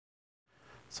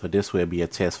So this will be a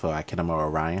test for Ikinema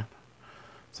Orion.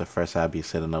 So first I'll be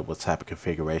setting up what type of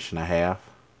configuration I have.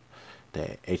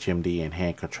 The HMD and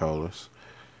hand controllers,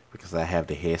 because I have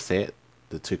the headset,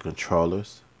 the two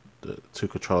controllers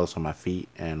on my feet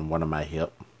and one on my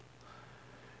hip.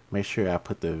 Make sure I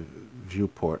put the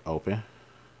viewport open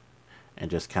and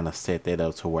just kind of set that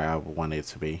up to where I want it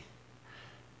to be.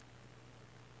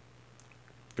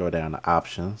 Go down to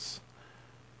options,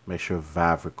 make sure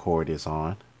Vive Record is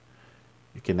on.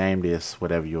 You can name this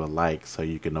whatever you would like so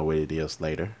you can know what it is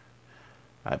later.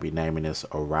 I'll be naming this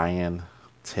Orion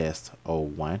Test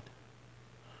 01.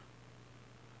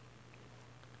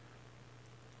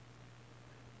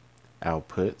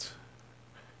 Output,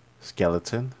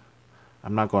 skeleton.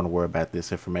 I'm not going to worry about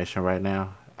this information right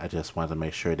now. I just want to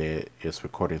make sure that it's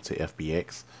recording to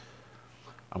FBX.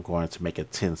 I'm going to make a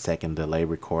 10-second delay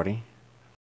recording.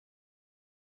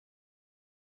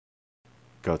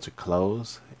 Go to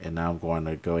close, and now I'm going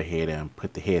to go ahead and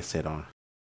put the headset on.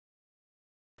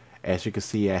 As you can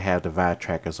see, I have the Vive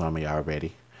trackers on me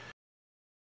already.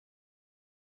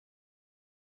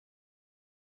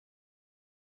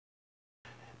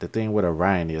 The thing with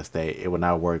Orion is that it will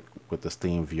not work with the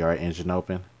Steam VR engine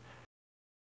open.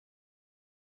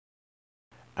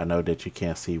 I know that you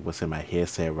can't see what's in my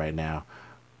headset right now,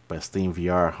 but Steam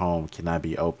VR Home cannot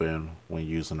be open when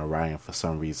using Orion for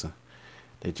some reason.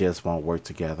 They just won't work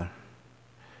together.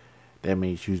 That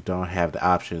means you don't have the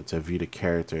option to view the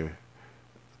character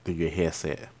through your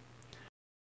headset.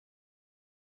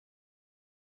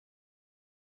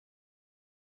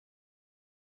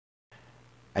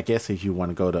 I guess if you want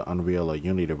to go the Unreal or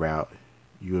Unity route,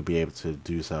 you will be able to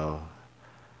do so.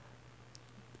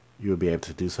 You will be able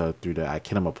to do so through the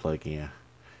Ikinema plugin.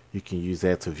 You can use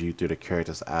that to view through the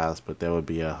character's eyes, but that would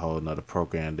be a whole nother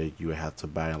program that you would have to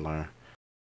buy and learn.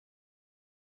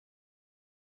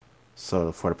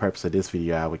 So for the purpose of this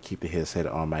video, I would keep the headset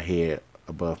on my head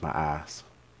above my eyes.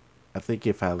 I think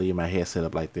if I leave my headset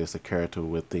up like this, the character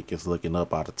would think it's looking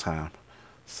up all the time.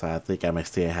 So I think I may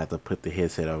still have to put the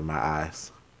headset over my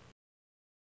eyes.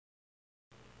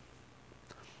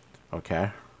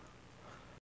 Okay.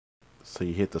 So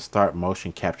you hit the start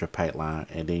motion capture pipeline,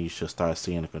 and then you should start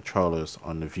seeing the controllers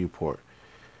on the viewport.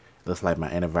 Looks like my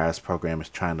antivirus program is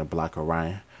trying to block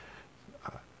Orion.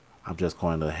 I'm just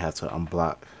going to have to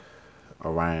unblock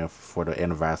Orion for the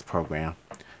antivirus program.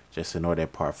 Just ignore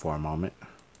that part for a moment.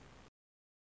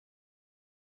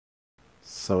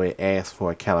 So it asks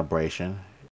for a calibration.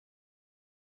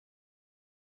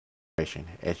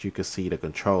 As you can see, the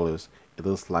controllers, it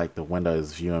looks like the window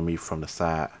is viewing me from the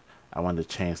side. I want to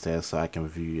change that so I can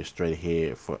view it straight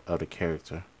ahead of the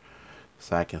character,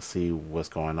 so I can see what's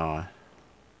going on.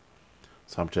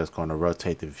 So I'm just going to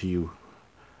rotate the view.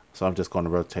 So I'm just going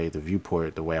to rotate the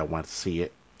viewport the way I want to see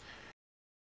it.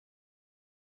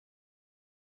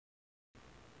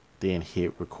 Then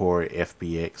hit record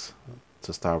FBX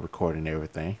to start recording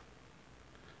everything.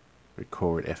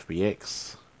 Record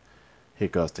FBX. Here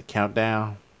goes the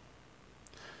countdown.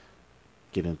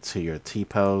 Get into your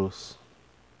T-pose.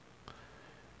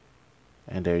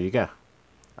 And there you go.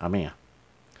 I'm in.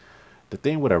 The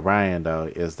thing with Orion though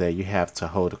is that you have to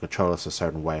hold the controllers a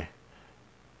certain way.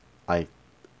 Like,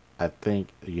 I think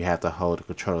you have to hold the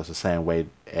controllers the same way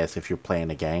as if you're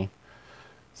playing a game.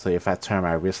 So if I turn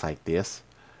my wrist like this,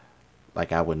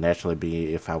 like I would naturally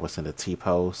be if I was in the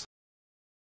T-pose,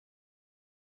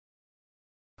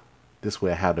 this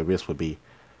way how the wrist would be.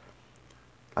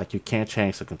 Like, you can't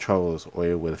change the controllers or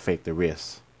it would affect the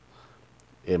wrist.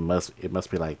 It must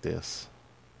be like this.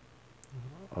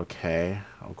 Okay,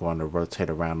 I'm going to rotate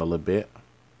around a little bit.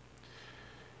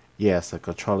 Yes, the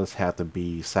controllers have to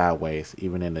be sideways.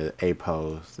 Even in the A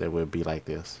pose, they will be like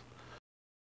this.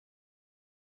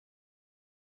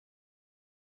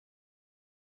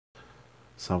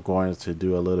 So I'm going to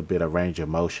do a little bit of range of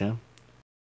motion.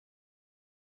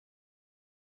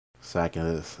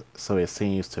 So it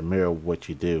seems to mirror what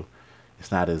you do.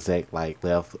 It's not exact like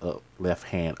left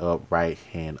hand up, right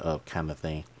hand up kind of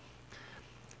thing.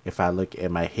 If I look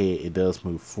at my head, it does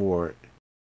move forward.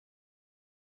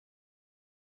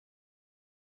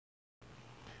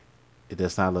 It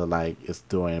does not look like it's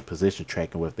doing position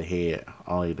tracking with the head,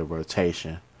 only the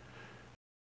rotation.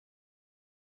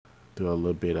 Do a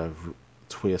little bit of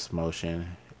twist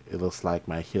motion. It looks like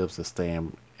my hips are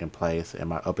staying in place and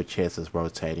my upper chest is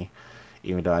rotating,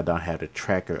 even though I don't have the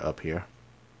tracker up here.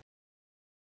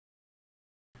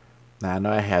 Now I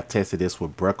know I have tested this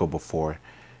with Brekel before,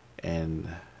 and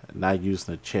not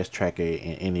using the chest tracker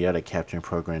in any other capturing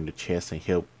program, the chest and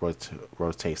hip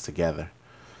rotates together.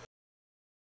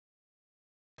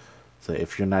 So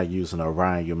if you're not using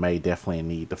Orion, you may definitely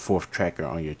need the fourth tracker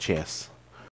on your chest.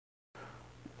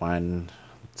 1,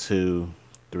 2,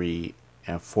 3,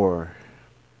 and 4.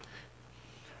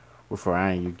 With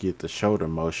Orion, you get the shoulder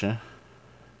motion.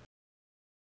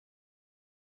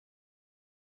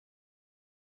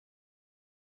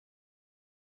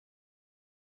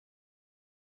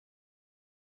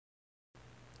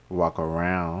 Walk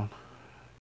around.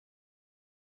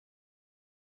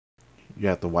 You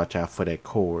have to watch out for that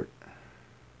cord.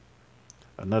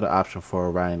 Another option for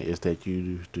Orion is that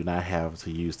you do not have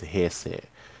to use the headset.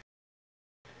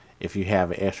 If you have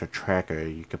an extra tracker,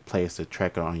 you can place the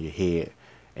tracker on your head,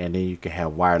 and then you can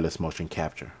have wireless motion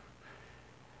capture.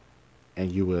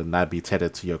 And you will not be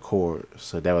tethered to your cord,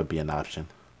 so that would be an option.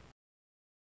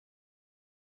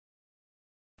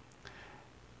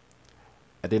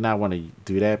 I did not want to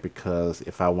do that because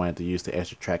if I wanted to use the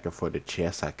extra tracker for the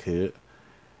chest, I could.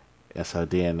 And so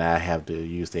then I have to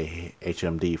use the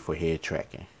HMD for head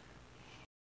tracking.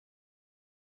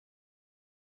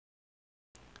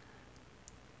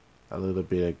 A little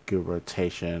bit of good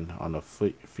rotation on the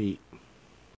feet.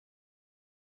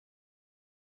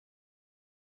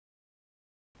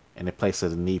 And it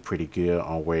places the knee pretty good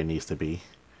on where it needs to be.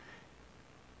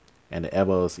 And the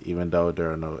elbows, even though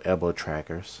there are no elbow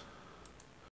trackers.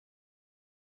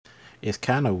 It's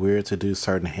kind of weird to do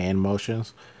certain hand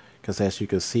motions because as you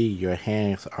can see, your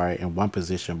hands are in one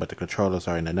position but the controllers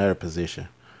are in another position.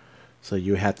 So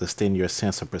you have to extend your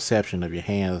sense of perception of your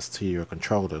hands to your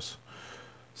controllers.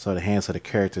 So the hands of the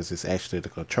characters is actually the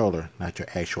controller, not your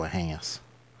actual hands.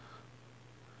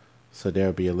 So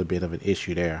there'll be a little bit of an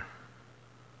issue there.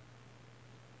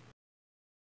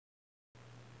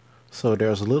 So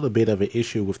there's a little bit of an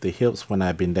issue with the hips when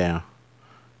I bend down.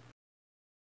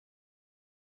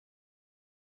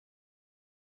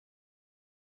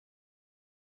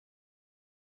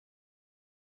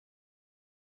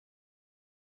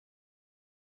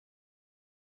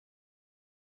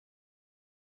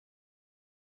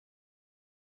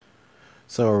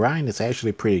 So Orion is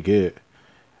actually pretty good.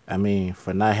 I mean,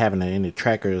 for not having any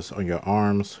trackers on your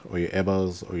arms or your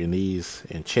elbows or your knees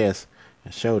and chest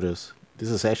and shoulders, this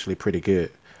is actually pretty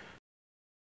good.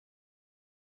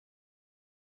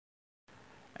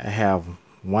 I have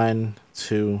 1,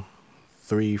 2,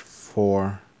 3,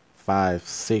 4, 5,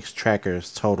 6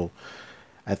 trackers total.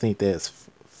 I think that's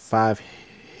 5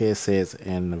 headsets,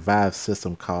 and the Vive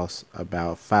system costs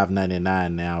about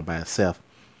 $5.99 now by itself.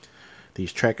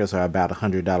 These trackers are about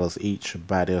 $100 each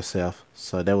by themselves,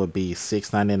 so that would be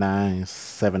 $6.99,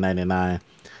 $7.99,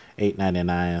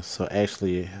 $8.99. So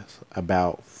actually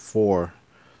about 4,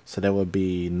 so that would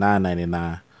be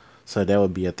 $9.99. So that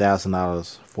would be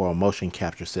 $1,000 for a motion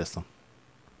capture system.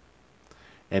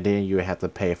 And then you would have to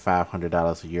pay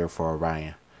 $500 a year for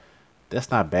Orion.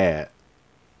 That's not bad.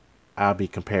 I'll be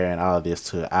comparing all of this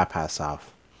to Ipisoft.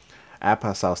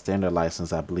 Ipisoft standard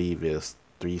license, I believe, is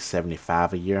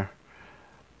 $375 a year.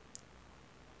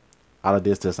 All of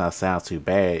this does not sound too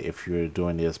bad if you're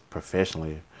doing this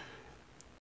professionally.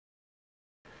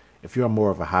 If you're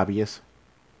more of a hobbyist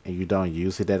and you don't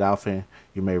use it that often,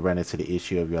 you may run into the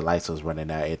issue of your license running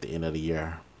out at the end of the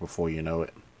year before you know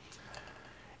it.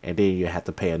 And then you have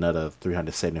to pay another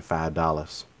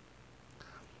 $375.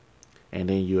 And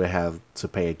then you have to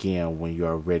pay again when you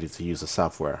are ready to use the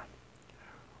software.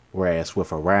 Whereas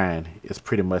with Orion, it's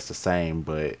pretty much the same,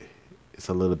 but it's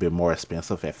a little bit more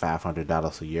expensive at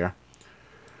 $500 a year.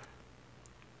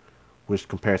 Which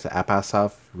compared to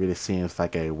Ipisoft really seems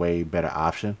like a way better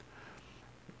option.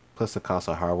 Plus the cost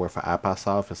of hardware for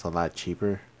Ipisoft is a lot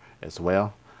cheaper as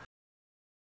well.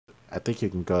 I think you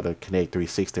can go the Kinect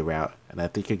 360 route, and I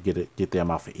think you can get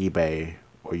them off of eBay,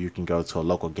 or you can go to a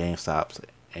local GameStop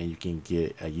and you can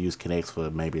get a used Kinect for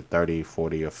maybe 30,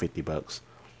 40, or 50 bucks.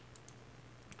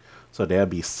 So that'll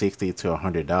be $60 to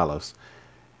 $100,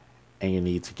 and you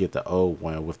need to get the old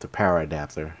one with the power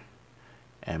adapter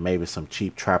and maybe some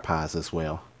cheap tripods as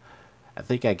well. I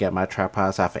think I got my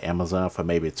tripods off of Amazon for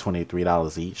maybe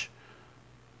 $23 each.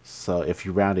 So if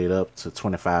you round it up to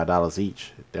 $25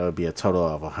 each, that would be a total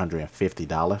of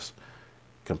 $150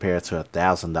 compared to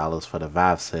 $1,000 for the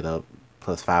Vive setup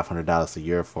plus $500 a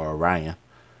year for Orion.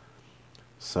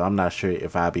 So I'm not sure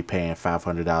if I'll be paying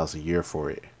 $500 a year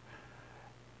for it.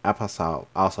 Ipisoft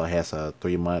also has a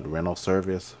 3-month rental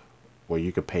service where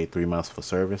you could pay 3 months for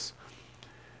service.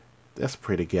 That's a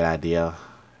pretty good idea.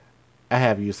 I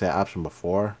have used that option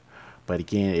before, but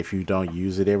again, if you don't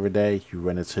use it every day, you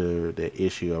run into the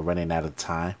issue of running out of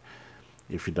time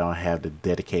if you don't have the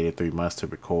dedicated 3 months to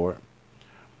record.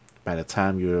 By the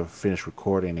time you're finished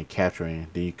recording and capturing,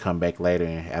 then you come back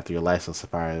later after your license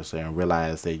expires and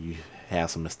realize that you have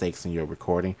some mistakes in your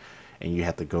recording and you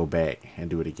have to go back and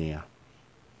do it again.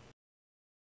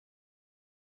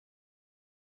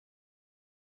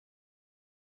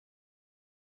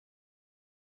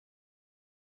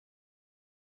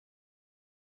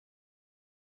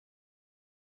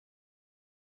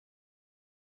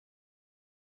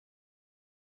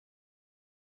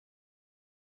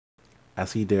 I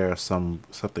see there's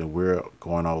something weird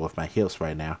going on with my hips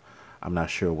right now. I'm not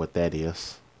sure what that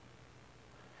is.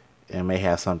 It may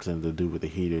have something to do with the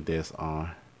heater that's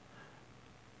on.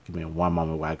 Give me one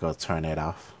moment while I go turn that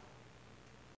off.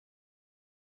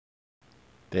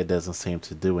 That doesn't seem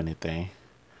to do anything.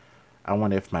 I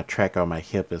wonder if my tracker on my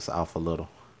hip is off a little.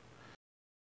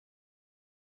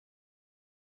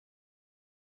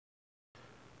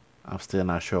 I'm still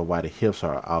not sure why the hips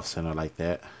are off center like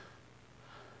that.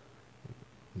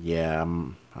 Yeah,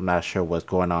 I'm not sure what's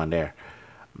going on there.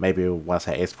 Maybe once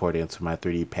I export it into my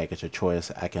 3D package of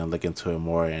choice, I can look into it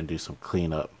more and do some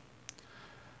cleanup.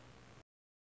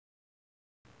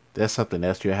 There's something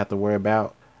else you have to worry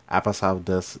about.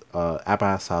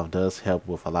 Ipisoft does help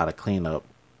with a lot of cleanup,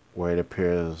 where it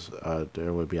appears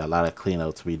there would be a lot of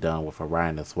cleanup to be done with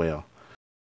Orion as well.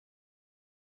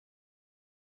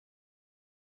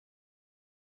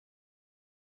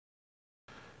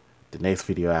 The next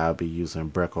video I'll be using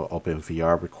Brekel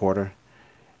OpenVr Recorder,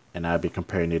 and I'll be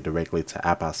comparing it directly to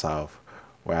Ipisoft,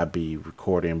 where I'll be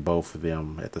recording both of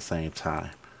them at the same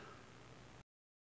time.